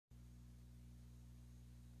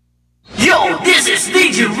It's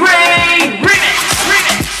DJ Ray Remix.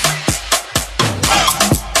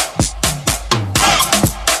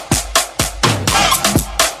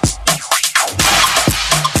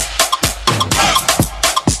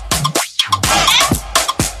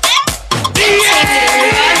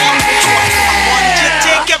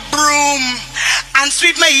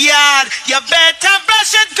 Sweep my yard, you better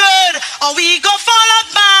brush it good, or we go fall out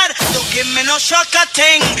bad. Don't give me no shortcut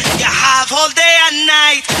thing, you have all day and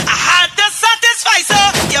night. I had to satisfy, so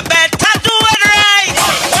you better do it right.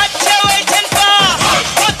 What you waiting for?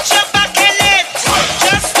 Put your back in it,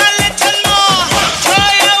 just a little more. Throw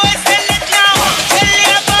your waist in it now, till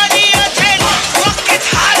your body urgent. Rock it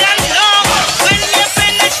hard and long, when you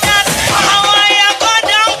finish that, how are you go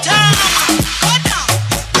downtown? Go down,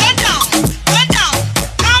 go down, go down.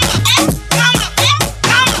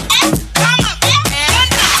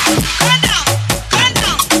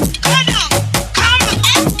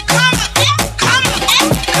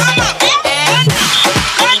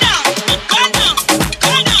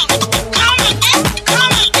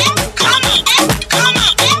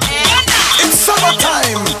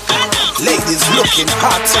 Looking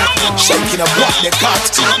hot, shaking up what they got.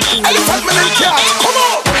 Elephant man and cat, come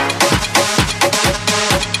on!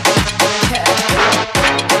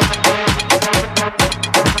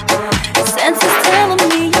 Senses telling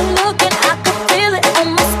me you're looking, I can feel it on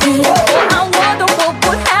my skin. I wonder what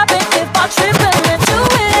would happen if I trip and let you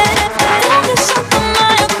in. Don't get shocked on my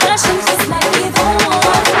aggression, just like either one.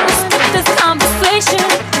 Let's skip this conversation,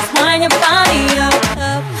 just wind your body up.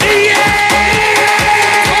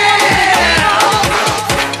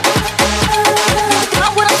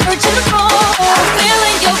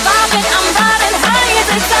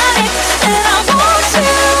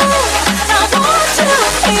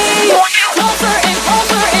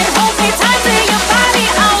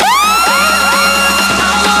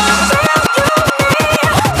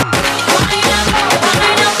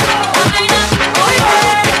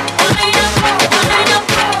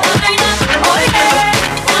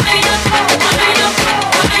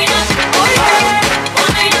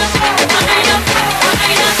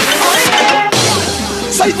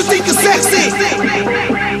 So if you think you're sexy,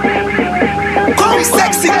 call me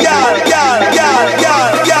sexy, girl, girl, girl, girl,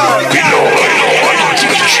 girl, girl.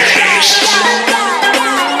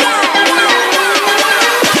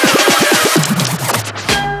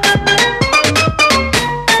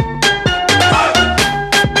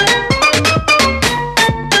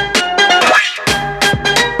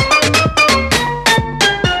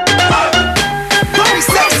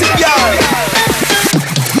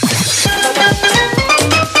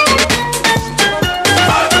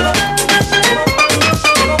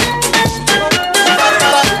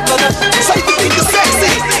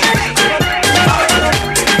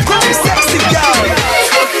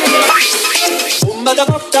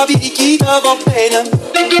 Picchita va bene,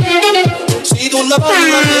 se tu la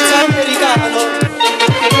parla pensa americano,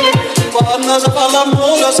 quando si fa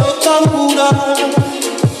l'amore sotto la luna,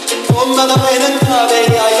 come da bene in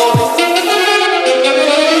cave ai loro,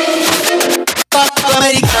 parla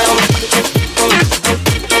americano.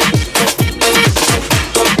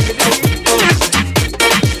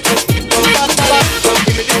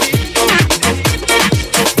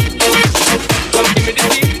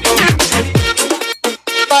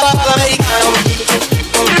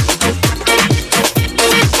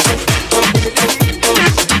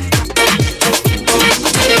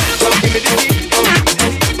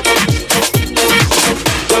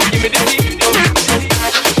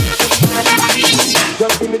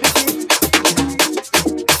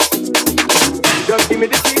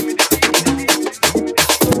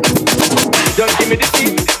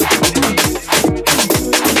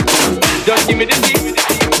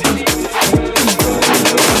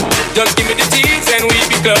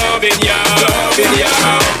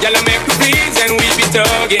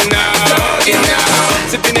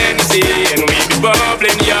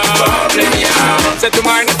 Set to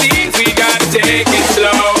mind the things, we gotta take it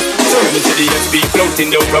slow. Turn to the SB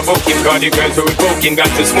floating, though provoking. Cause the girls who we poking got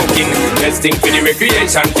to smoking. Best thing for the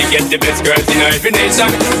recreation, to get the best girls in every nation.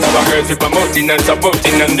 Our girls we promoting and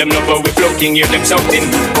supporting, and them love how we floating, hear them shouting.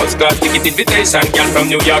 First class ticket invitation, girl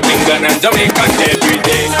from New York, England and Jamaica every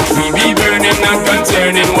day. We be burning, not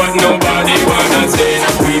concerning what nobody wanna say.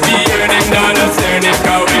 We be earning dollars, earning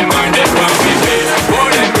cause we minded what we pay.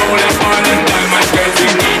 More than gold and more than diamond, girls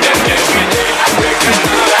we need them every day.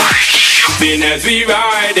 As we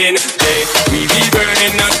riding, hey, we be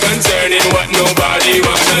burning, not concerning what nobody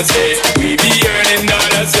wanna say. We be earning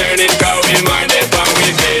dollars, earning cause we minded what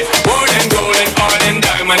we pay. More than gold and all and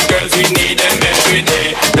diamond, girls we need them every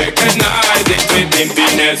day. Recognize it, we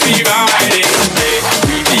pimping as we riding, hey.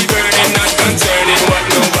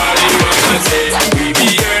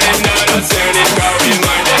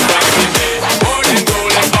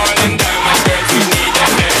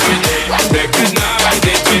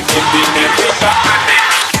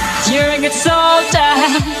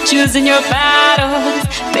 choosing your battles.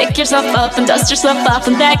 Pick yourself up and dust yourself off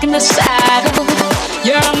and back in the saddle.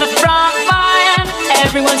 You're on the front line,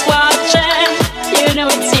 everyone's watching. You know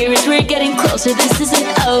it's serious, we're getting closer, this isn't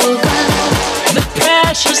over. The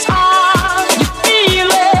pressure's on, you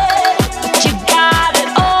feel it, but you got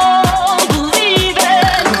it all, believe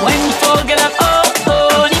it. When you fold it up,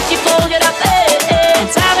 oh, and if you fold it up,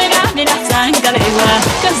 Samina, mina, sangalewa,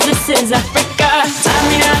 cause this is Africa.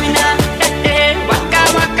 Samina, mina, waka,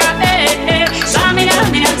 waka, Samina,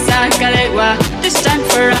 mina, sangalewa, this time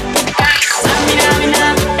for Africa. Samina, mina,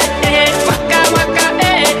 waka, waka,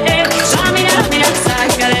 Samina, mina,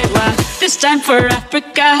 sangalewa, this time for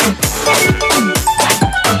Africa.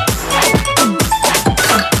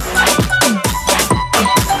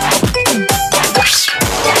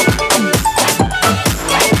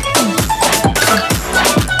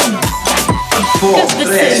 Cause this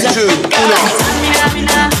is Africa. Samina,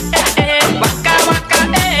 mina, waka, waka,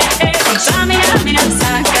 Samina, mina,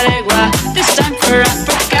 sangalewa, this time for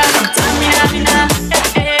Africa. Samina, mina,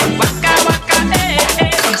 waka, waka,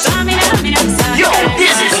 Samina, mina, sangalewa. Yo,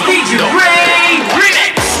 this is DJ Ray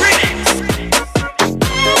Remix.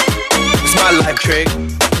 It's my life trick.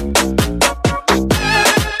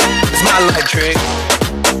 It's my life trick.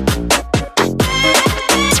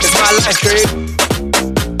 It's my life trick.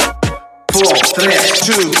 4, 3,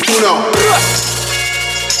 2, 1.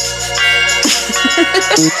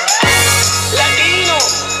 Latino.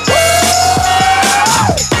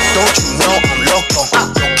 Don't you know I'm loco?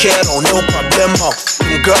 Don't care, don't no problemo.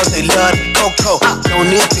 Them girls, they love the cocoa. No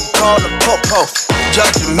need to call a popo.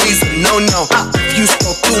 Judging me's a no-no. If you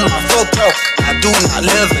scroll through my photo, I do not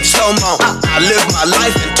live in slow-mo. I live my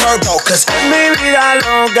life in turbo. Cause en mi vida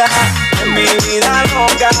loca, en mi vida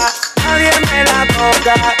loca, nadie me la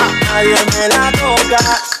toca, nadie me la toca.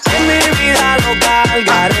 En mi vida loca, el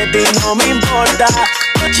garete no me importa.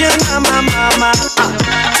 But you know my mama.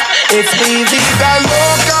 It's mi vida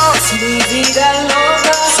loca, Es mi vida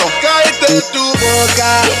loca, so cállate tu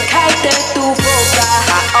boca. cállate tu boca.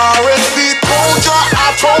 I already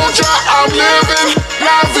told ya, I'm living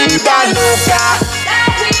la vida loca.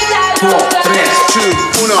 4, 3,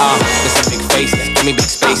 2, 1. It's a big face, give me big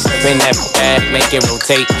space. Bring that bag, make it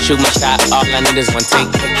rotate. Shoot my shot, all I need is one take.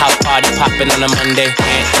 House party popping on a Monday.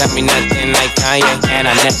 Can't tell me nothing like Kanye. And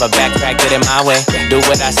I never backtrack, get in my way. Do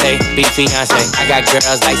what I say, be fiance. I got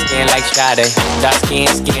girls like skin like Sade. Dark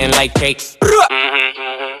skin like cake.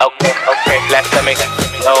 Okay, last time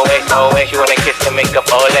no way, she wanna kiss and make up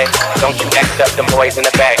ole. Don't you act up, them boys in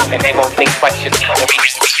the back, and they won't think twice.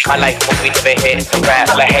 My life movie never hit, it's a rap,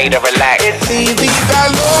 like hater, relax. It's mi vida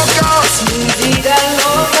loca, Es mi vida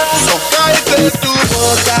loca, so cállate tu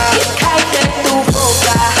boca. cállate tu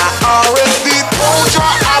boca. I already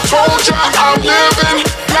told ya, I'm living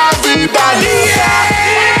la vida loca.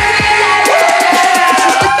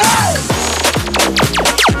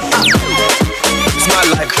 It's my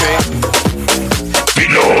life trick.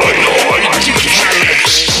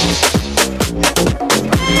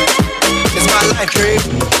 It's my life trick.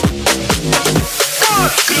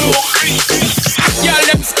 Y'all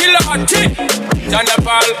them skill on tip.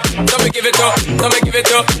 Thunderball, some give it up, some give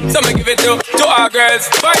it up, some give it up to our girls.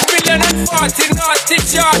 5 million and 40 naughty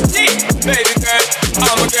charty. Baby girl,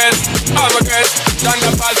 all my girls,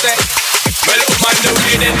 Thunderball say, well, I'm on the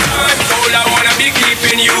way this time. All I wanna be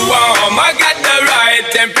keeping you warm. I got the right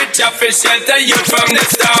temperature for shelter you from the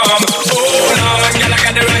storm. Hold on, girl, I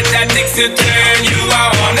got the right tactics to turn you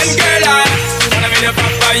on. And girl, I wanna be the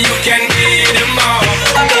papa, you can be the mom.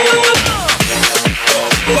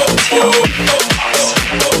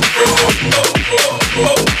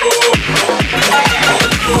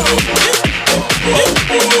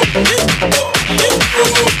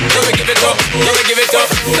 Let me give it up.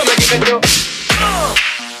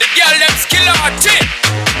 The girl them skill arty.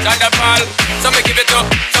 Thunderball, some give it up,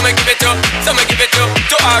 some give it up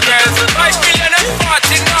to our girls. 5 million and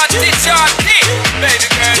 40 naughty charty. Baby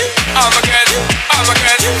girl, all my girls.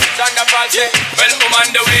 Thunderball say, well, I'm on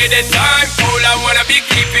the way this time. All I wanna be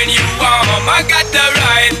keeping you warm. I got the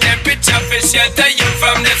right temperature for shelter you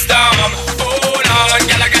from the storm. Hold on,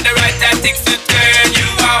 girl, I got the right tactics to turn you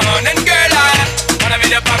on. And girl, I wanna be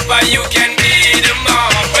the papa, you can be the mom.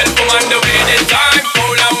 Well, I'm on the way this time.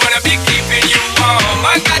 All I wanna be keeping you warm.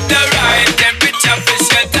 I got the right temperature for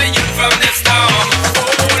shelter you from the storm.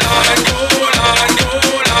 Hold on,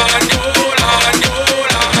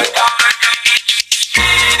 be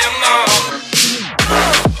the mom.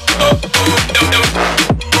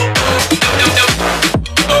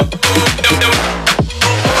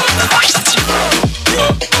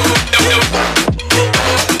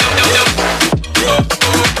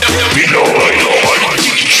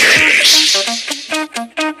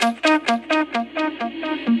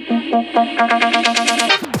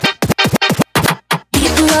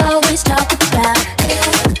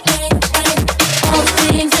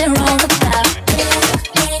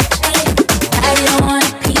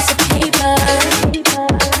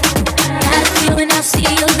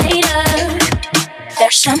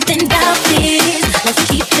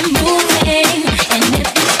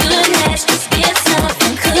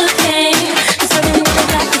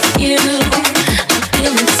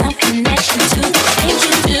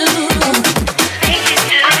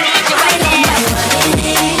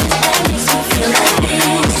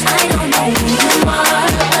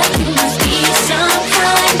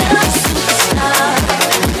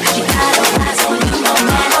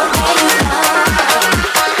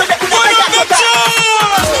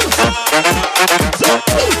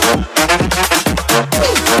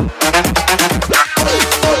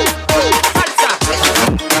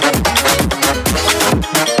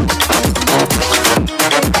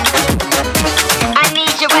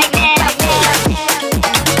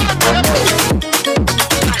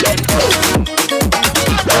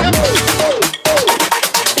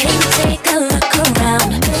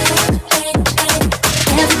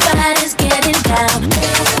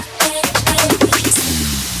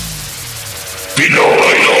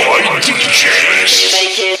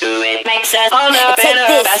 Take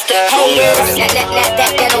this, haters,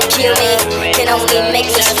 that don't kill me, can only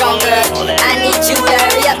make me stronger. I need you to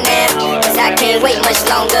hurry up now, cause I can't wait much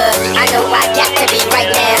longer. I know I got to be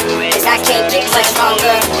right now, cause I can't get much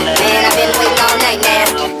stronger. Man, I've been waiting all night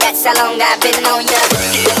now, that's how long I've been on ya.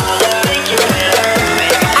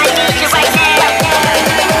 I need you right now.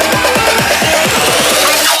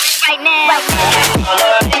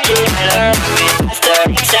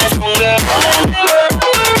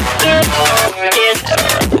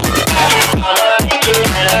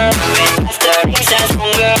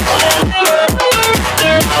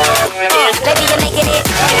 Baby, you're making it.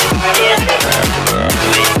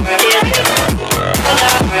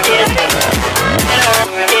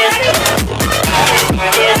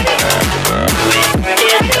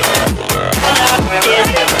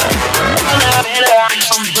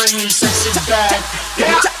 I'm bringing sexy back.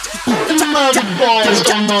 The mother boys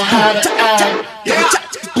don't know how to act.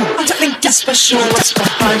 I think it's special what's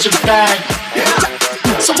behind your back.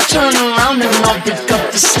 So turn around and I'll pick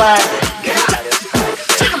up the slack.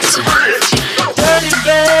 Dirty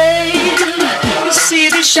babe, you see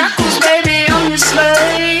these shackles, baby, I'm your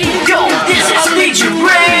slave. Yo, this is DJ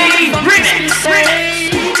Ray Remix.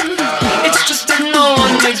 It's just that no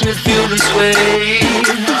one makes me feel this way.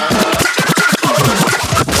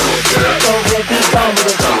 Go ahead, be gone with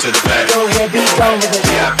it. Come to the back. Go ahead, be gone with it.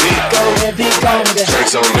 VIP. Go ahead, be gone with it.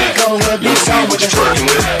 Drinks on me. Go ahead, be gone with it. Twerking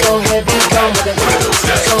with. Go ahead, be gone with it. One of those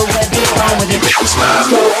days. Go ahead, be gone with it. Make me smile.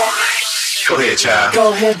 Go ahead, child.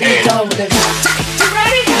 Go ahead, be gone with it. You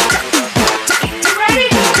ready? You ready?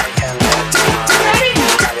 You ready? You ready?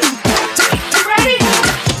 You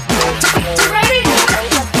ready?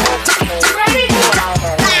 You ready?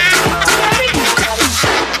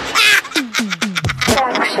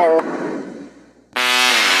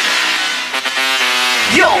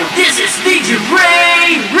 Yo, this is DJ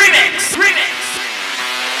Ray Remix.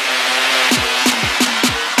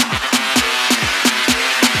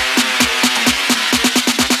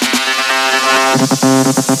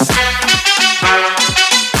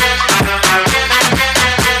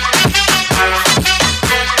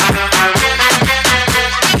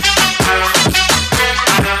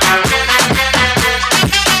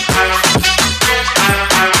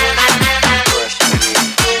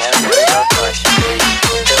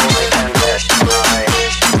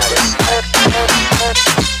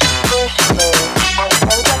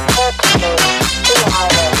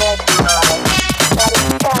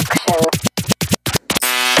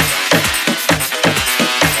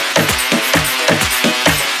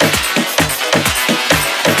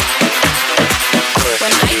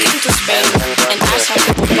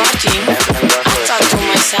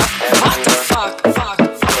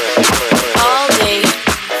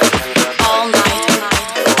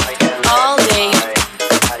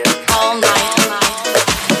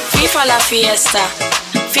 Fiesta,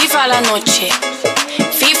 FIFA la noche,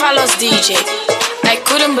 FIFA los DJ. I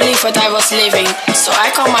couldn't believe what I was living, so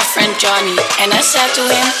I called my friend Johnny and I said to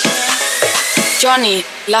him, Johnny,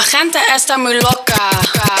 la gente está muy loca.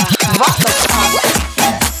 What the fuck?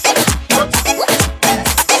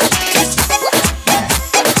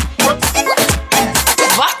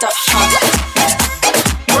 What the fuck?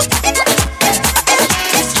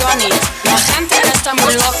 Johnny, la gente está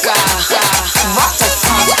muy loca. What the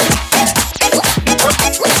fuck?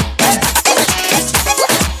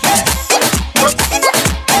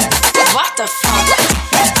 What the fuck?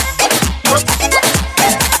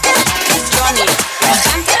 Johnny, la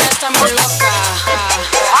gente está muy loca.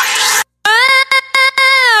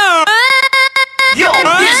 Yo,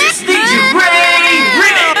 this is DJ Ray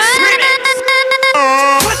Remix.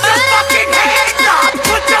 Put the fucking hands up.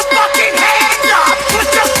 Put the fucking hands up. Put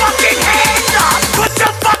the fucking hands up. Put the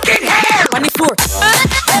fucking hands up.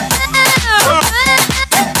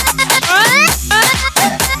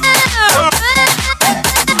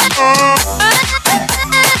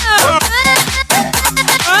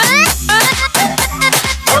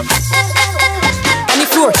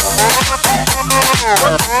 24.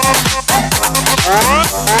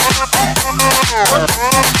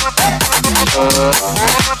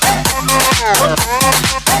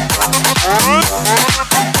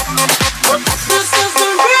 This is the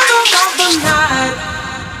rhythm of the night.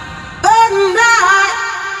 The night.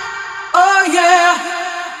 Oh yeah.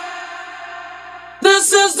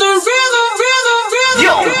 This is the rhythm.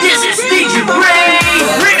 Yo, this is DJ Ray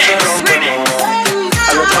Remix.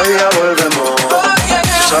 Al otro día volvemos. Oh yeah.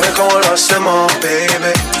 ¿Sabes cómo lo hacemos,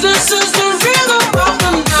 baby? This is the rhythm of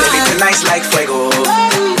the night. Baby, tonight's like fuego.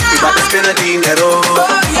 We bout to spend the dinero. Oh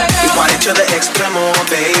yeah. We want each other extremo,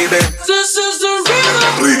 baby. This is the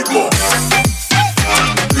rhythm. Ritmo.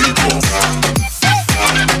 Ritmo.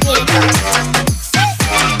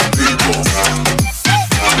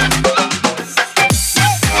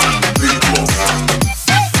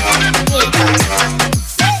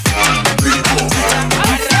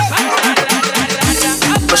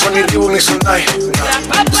 hizo night.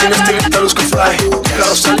 Sin estilista luzco fly. La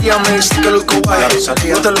Rosalía me dice que luzco guay.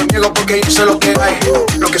 No te lo niego porque yo sé lo que hay.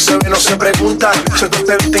 Lo que se ve no se pregunta. Si tú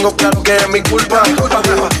te tengo claro que es mi culpa.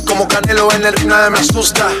 Como Canelo en el ring nadie me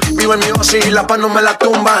asusta. Vivo en mi oasis y la paz no me la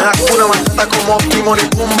tumba. Una matata como Timon y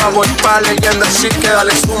Pumba. Voy pa' leyenda así que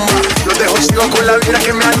dale zumba. Los dejo sigo con la vida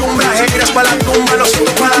que me alumbra. Giras pa' la tumba, lo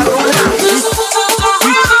siento pa' la rumba.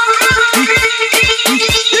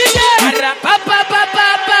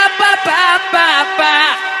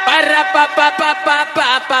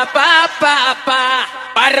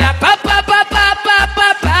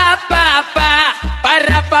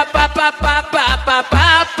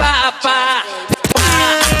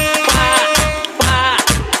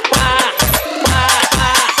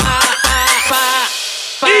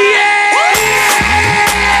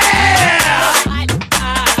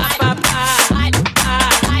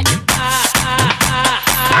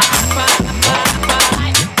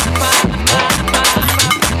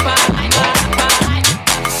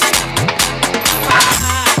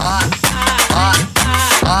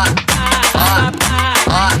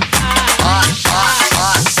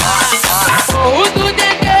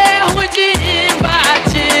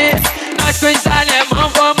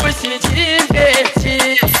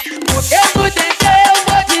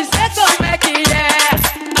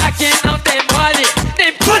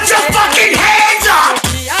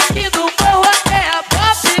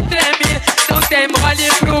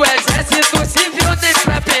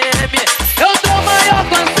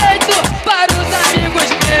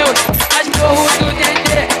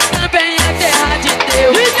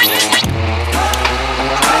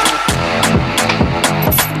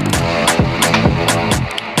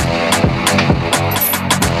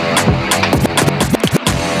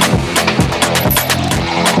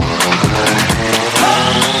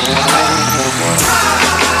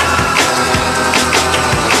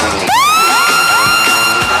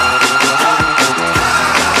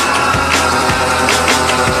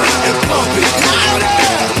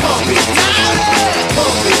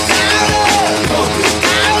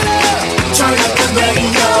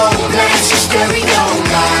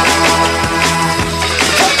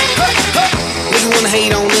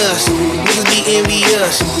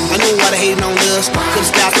 I know why they hating on us,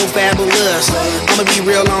 cause the style so fabulous. I'ma be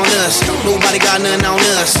real on us, nobody got nothing on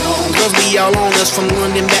us. Girls be all on us, from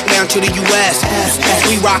London back down to the US. As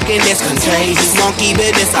we rockin', it's contagious, monkey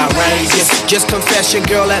business outrageous. Just confess your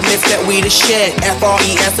girl admits that we the shit.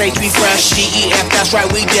 F-R-E-S-H, we fresh, G-E-F, that's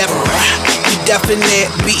right, we different. We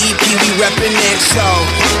definite, B-E-P, we reppin' it. So,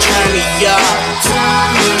 turn me up,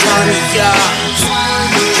 turn me up,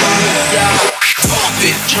 turn me up. Pump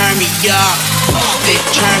it, turn me up, pump it,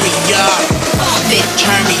 turn me up, pump it,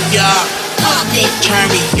 turn me up, pump it, turn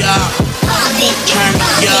me up, pump it, turn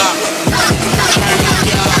me up, turn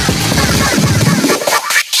me up.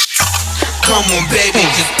 Come on, baby,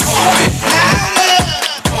 just pump it,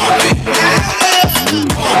 pump it,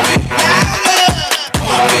 pump it,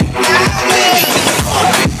 pump it, baby, just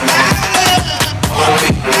pump it, pump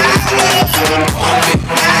it, pump it.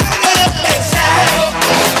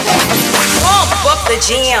 The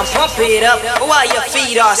jam, pump it up while your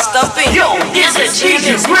feet are stumping. Yo, it's a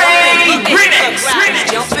DJ Ray remix.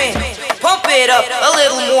 Jumping, pump it up a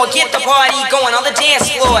little more, get the party going on the dance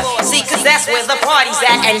floor. See, cause that's where the party's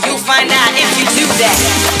at, and you'll find out if you do that.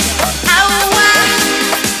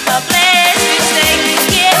 A place to stay,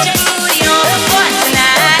 get your booty on the floor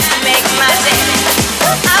tonight, make my day.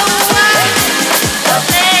 A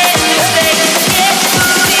place to stay, get your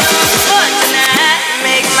booty on the floor tonight,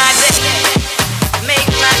 make my day.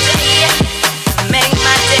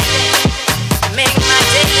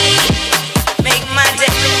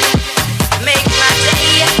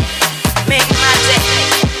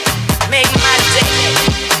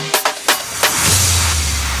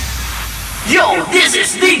 Yo, this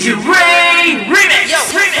is DJ Ray remix. Yo,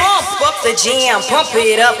 pump up the jam, pump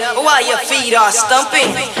it up while your feet are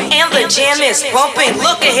stumping, and the jam is pumping.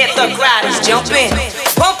 Look ahead, the crowd is jumping.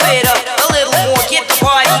 Pump it up a little more, get the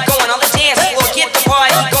party going on the dance floor. Get the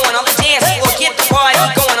party going on the dance floor. Get the party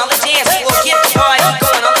going on the dance floor. Get the party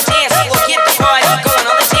going on the dance floor. Get the party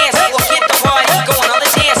going on the dance floor. Get the party going on the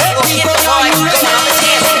dance floor. Get the party going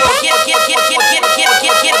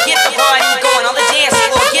on the dance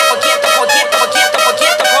floor. Get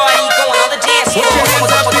the party going on the dance floor. Get the party going on the dance floor.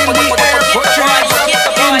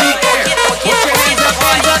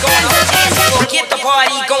 Get the party going on the dance floor. Get the party going on the dance floor. Get the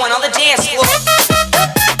party going on the dance floor.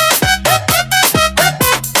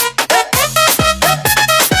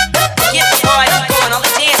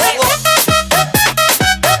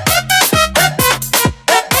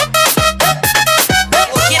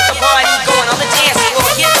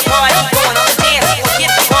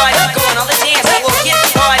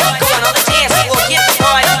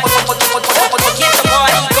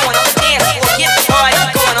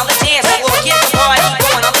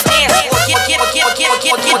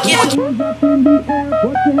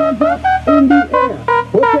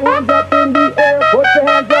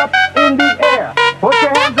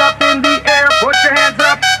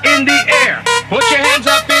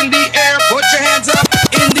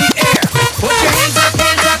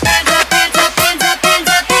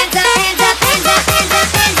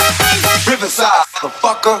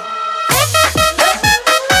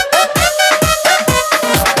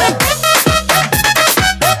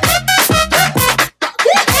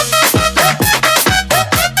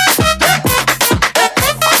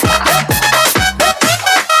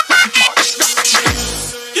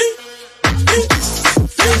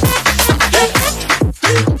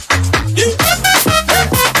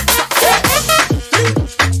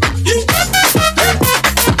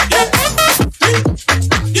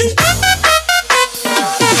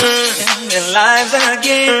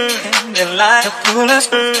 pull us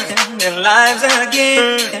in their lives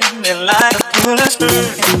again. Their lives pull us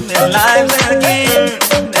in their lives again.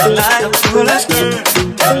 Their lives pull us in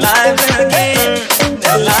their lives again.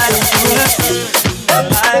 Their lives pull us in their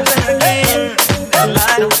lives again. Their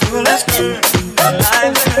lives pull us in their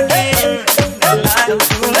lives again. Their lives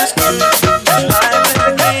pull us in their lives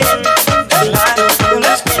again. Their lives pull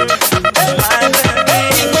us in their lives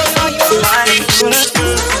again. Their lives pull us in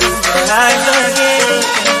their lives again.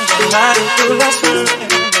 Life to us,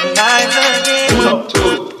 life again. 1,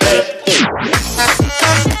 2, 3.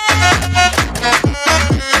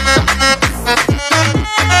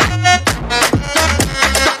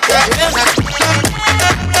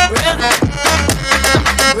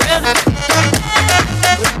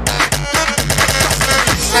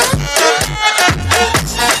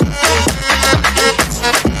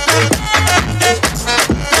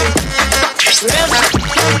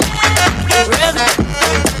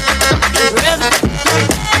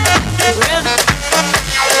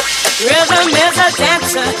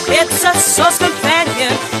 It's a source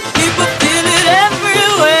companion. People feel it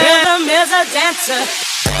everywhere. Rhythm is a dancer.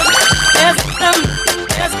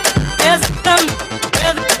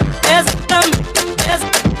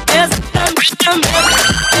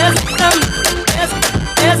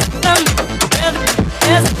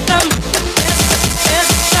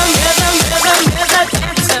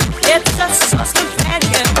 It's a source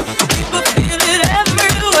companion. People feel it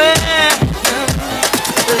everywhere.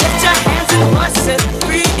 Lift your hands and voices.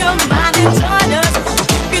 Free your mind and join us.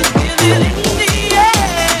 You can feel it in the air.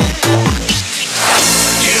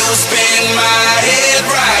 You spin my head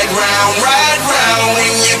right round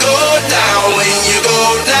when you go down, when you go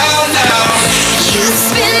down, down. You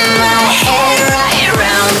spin my head right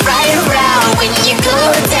round when you go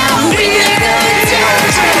down, when you go down,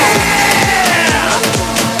 down.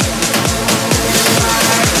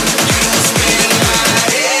 You spin my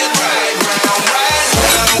head right round.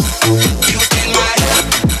 You spin my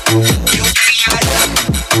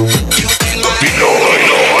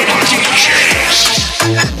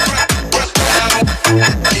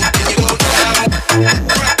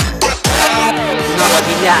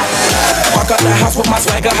Walk out the house with my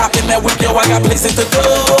swagger, hop in that whip, yo, I got places to go.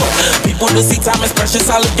 People to see, time is precious,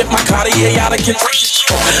 I look at my Cartier out of control.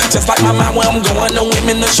 Just like my mind where I'm going, the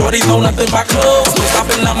women, the shorties know nothing but clothes. No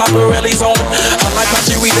stopping at my Pirelli's on, unlike my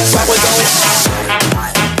jewelry, that's how it goes.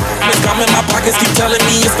 Miss Gum in my pockets keep telling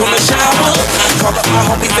me it's gonna shower. Call up my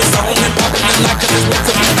homies, they saw and poppin' the night, cause it's way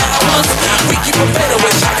to be hours. We keep a better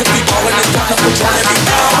way shot, cause we ballin' and time to control every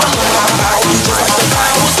hour. Just like the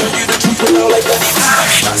flowers, turn you the truth with all like bloody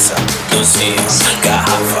Massa, docinhos,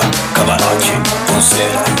 garrafa, camarote,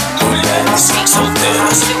 pulseira, mulheres,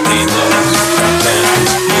 solteiras, primeira, capela,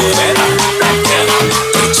 morena, aquela,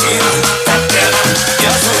 pretinha, capela, e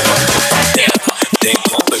a flor, patela, tem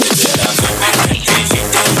como beber a vem, tem gente,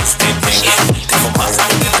 tem fumaça,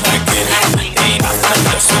 tem afta,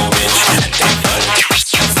 tem sorvete,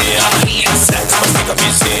 tem olho, tem sexo, mas tem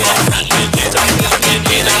camisinha,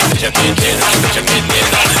 menina, veja menina, veja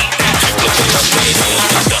menina.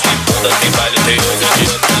 Tem baile, tem hoje.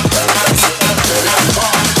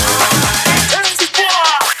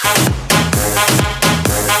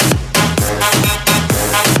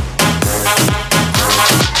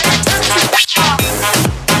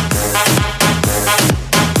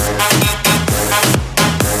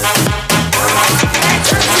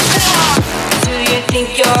 Do you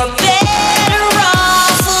think you're better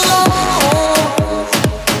off alone?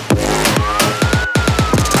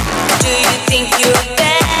 Do you think you're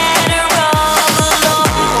better off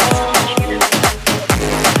alone?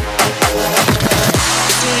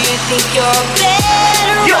 Do you think you're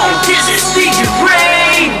better Yo, off this is DJ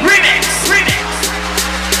Ray Remix.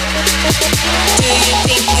 Do you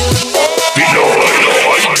think you're better?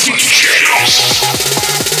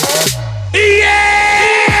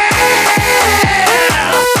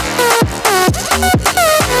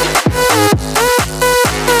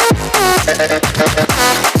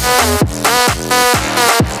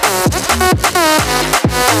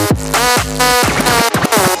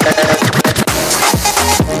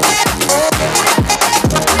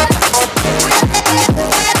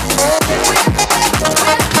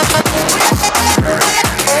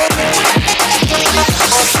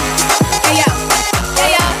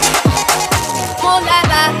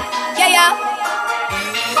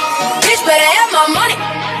 Bitch better have my money.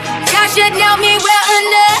 Y'all should know me well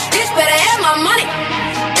enough. Bitch better have my money.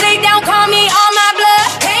 Lay down, call me all my blood.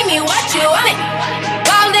 Pay me what you want it.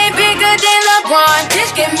 Ball they bigger than LeBron.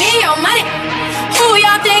 Bitch, give me your money. Who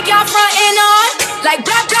y'all think y'all frontin' on? Like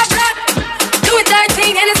blah, blah, blah. Do it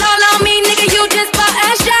 13 and it's all on me, nigga. You just bought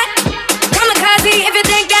a shot. Come to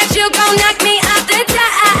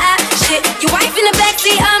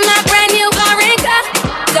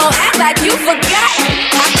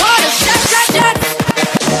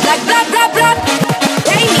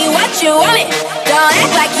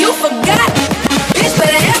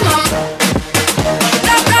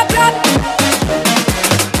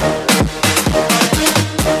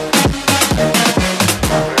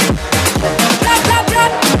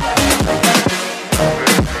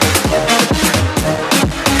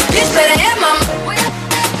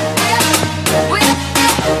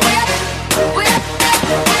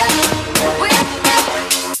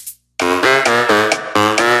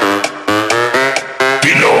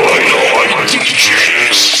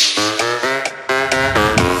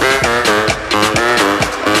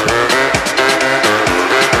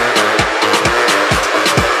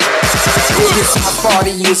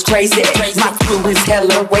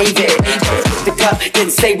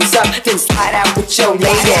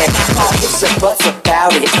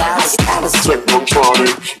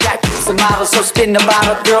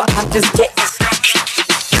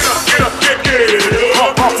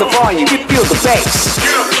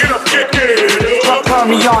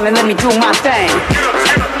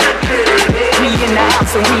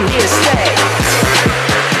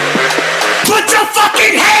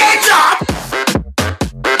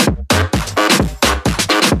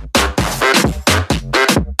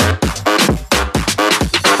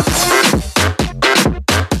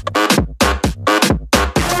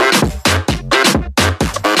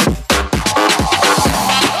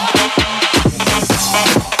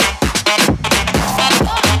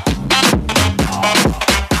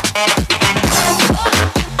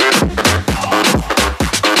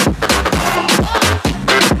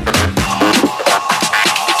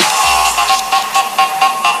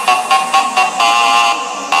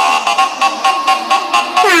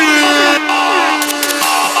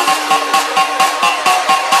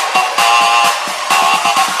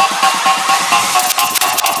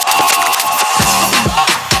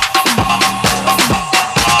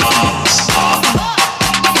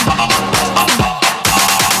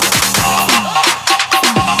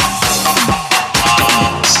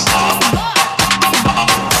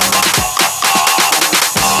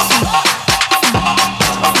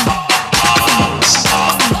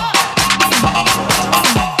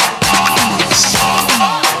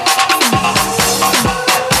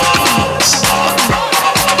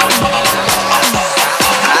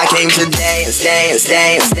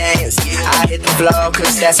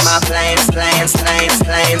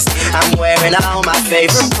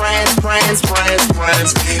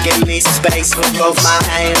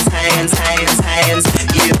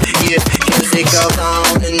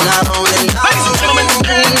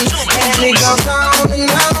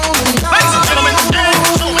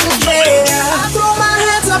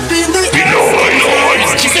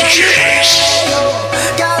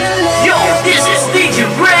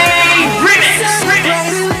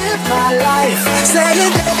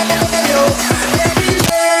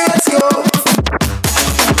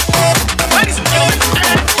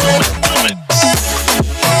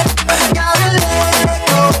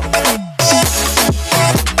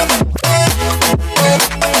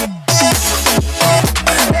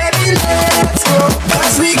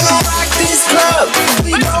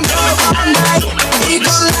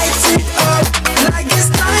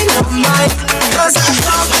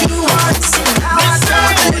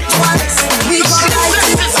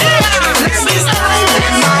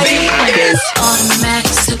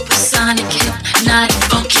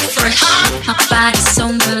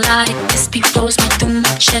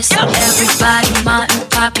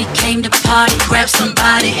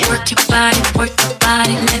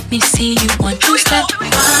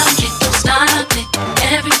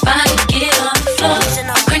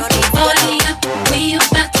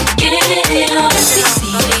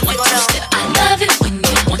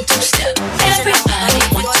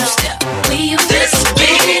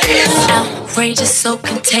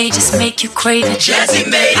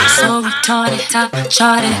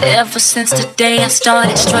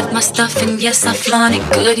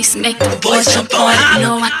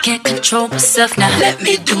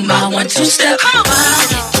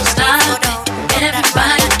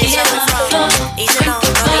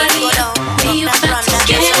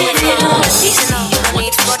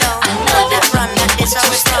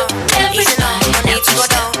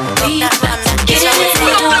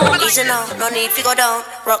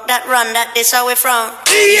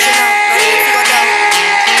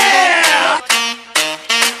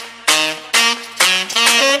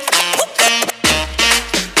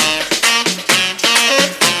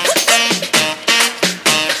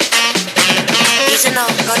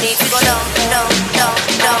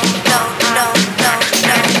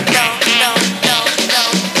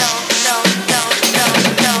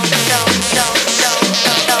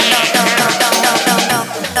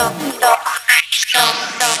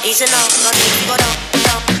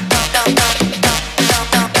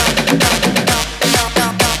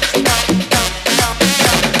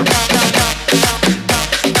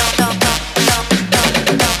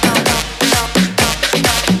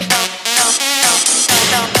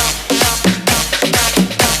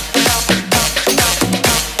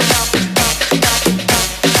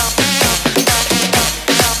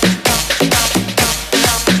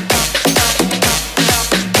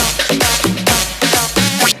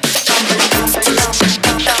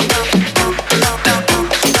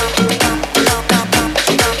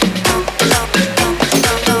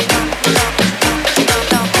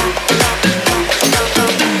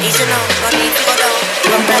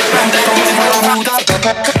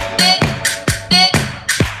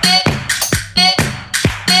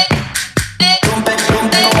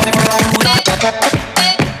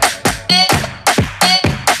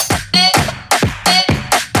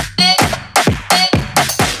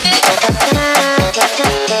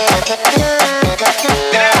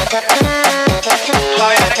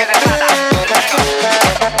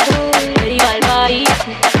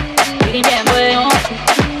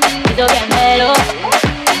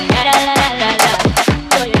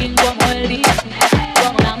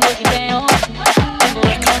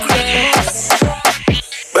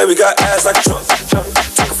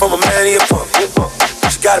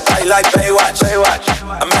like Baywatch.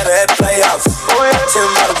 I met her at Playhouse.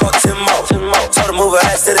 Timbo to fuck Timbo. Told her move her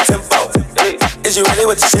ass to the tempo. Is you really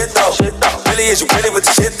with the shit though? Really, is you really with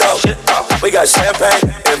the shit though? We got champagne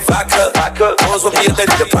and vodka. Boys with me if they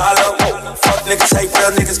need a problem. Fuck niggas, hate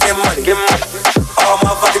real niggas, get money. All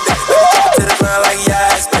motherfucking dick. Baby, drop it to the ground like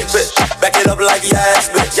yes, bitch. Back it up like yes,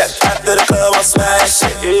 bitch. After the club, I'll smash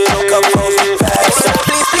it. Come close to pass.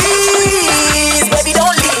 Please, baby,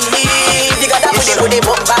 don't leave. You got that booty,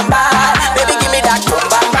 boom, bam, bam. Baby, give me that boom,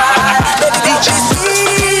 bam, bam. Baby,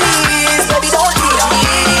 please, baby, don't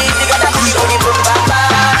leave. You got that booty, boom, bam, bam.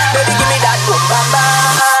 Baby, give me that boom, bam, bam.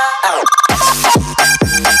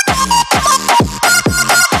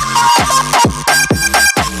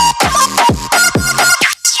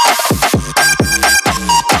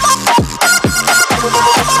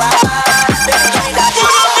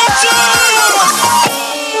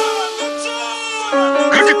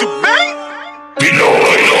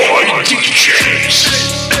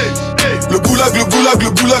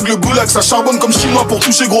 Le goulag, ça charbonne comme chinois pour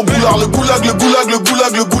toucher gros boulard. Le goulag,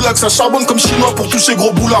 ça charbonne comme chinois pour toucher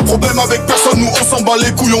gros boulard. Problème avec personne, nous on s'en bat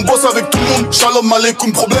les couilles, on bosse avec tout le monde. Shalom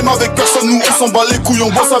aleikoum. Problème avec personne, nous on s'en bat les couilles,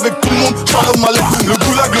 on bosse avec tout le monde. Shalom aleikoum. Le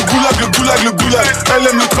goulag. Elle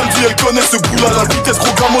aime le train de vie, elle connaît ce goût-là. La vitesse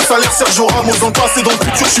gros gamos, ça l'air Sergio Ramos. Dans le passé, dans le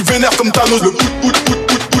futur, je suis vénère comme Thanos. Le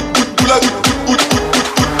goulag.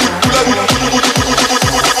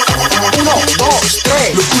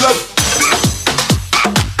 Le goulag.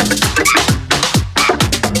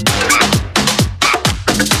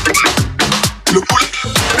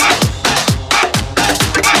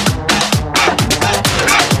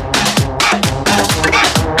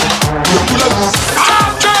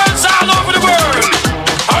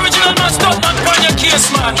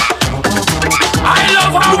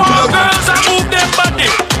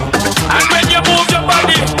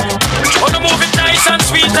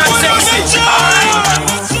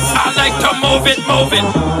 Move it.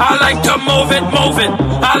 I like to move it.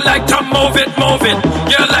 I like to move it.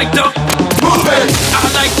 You like to move it. I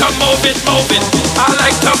like to move it. I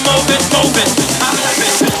like to move it. I like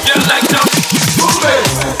it. You like to move it.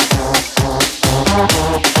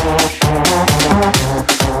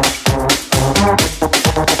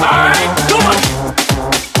 Alright, come on.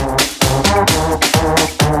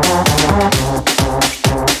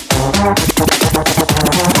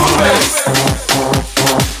 Move it.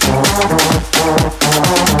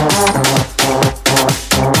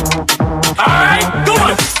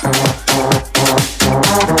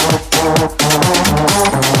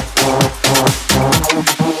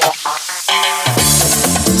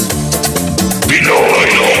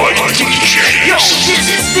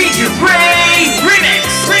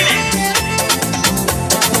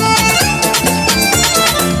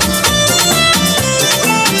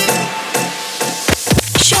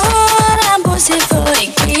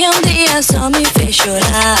 Só me fez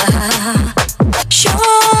chorar.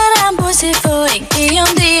 Chora, você foi que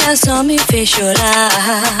dia só me fez chorar.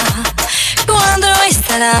 Quando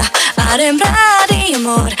estará a lembrar de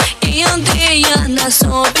amor que dia não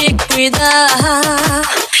soube cuidar.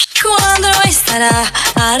 Quando estará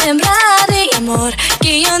a lembrar de amor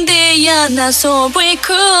que dia não soube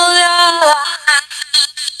cuidar.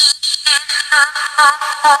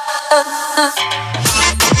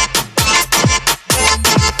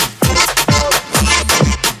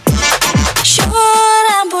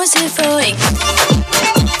 Chora, você foi.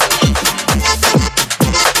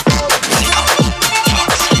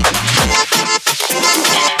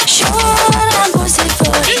 Chora, você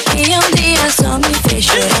foi que dia só me fez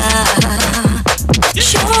chorar.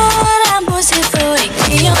 Chora, você foi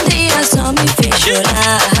que dia só me fez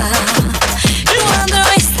chorar. Quando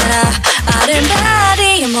estará a lembrar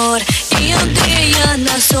de amor que dia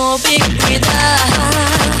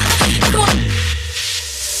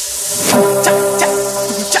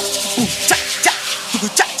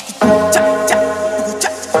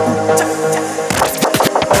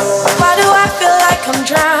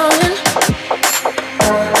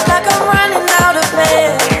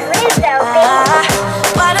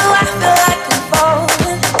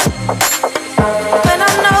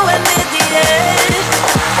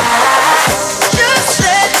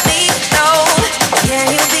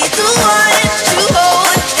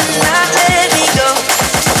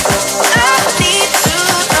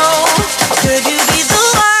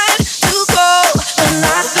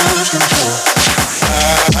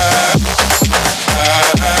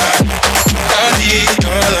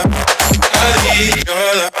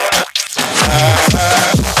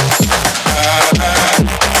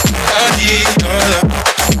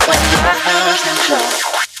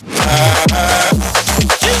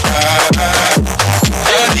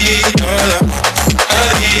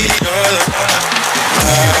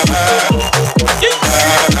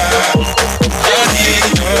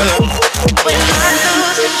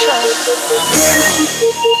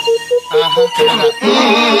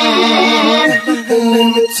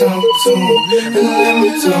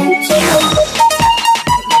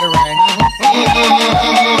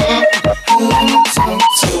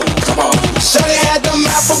Shawty had them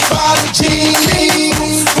apple bottom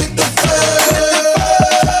jeans with the fur.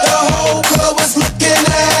 The whole club was looking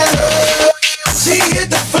at her. She hit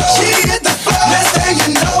the floor. Next thing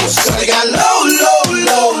you know, shawty got low.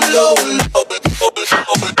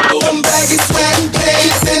 Them baggy sweating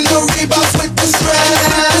pants and the Reeboks with the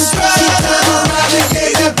straps. She turned around and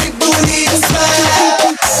gave that big booty a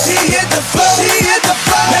slap. She hit the floor.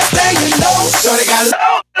 Next thing you know, shawty got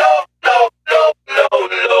low.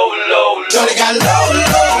 Shawty got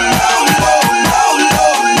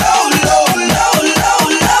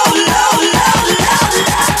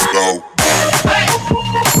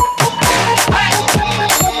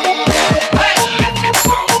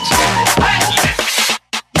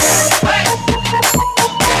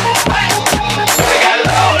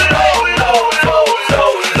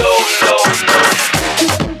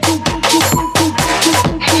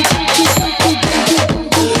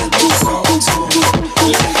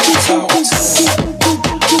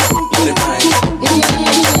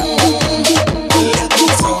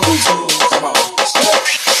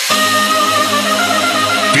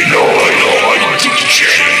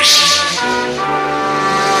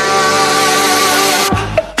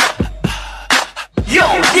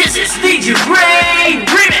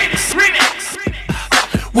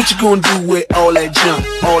What you gonna do with all that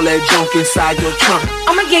junk inside your trunk?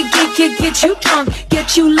 I'ma get you drunk,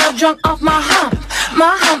 get you love drunk off my hump,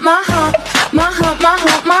 my hump, my hump, my hump, my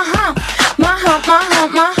hump, my hump, my hump, my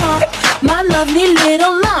hump, my hump, my lovely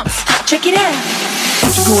little lumps. Check it out.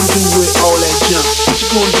 What you gonna do with all that junk? What you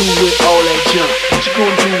gonna do with all that junk? What you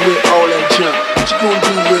gonna do with all that junk? What you gonna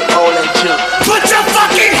do with all that junk? Put your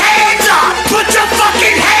fucking hands up! Put your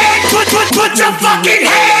fucking hands! Put your fucking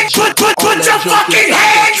hands! Put your fucking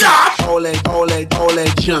hands up! All that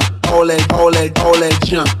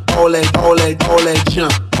junk, all that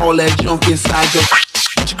junk, all that junk inside your.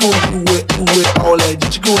 What you gonna do with all that?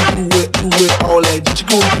 What you gonna do with all that? What you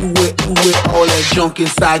gonna do with all that junk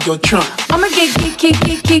inside your trunk? I'ma get you,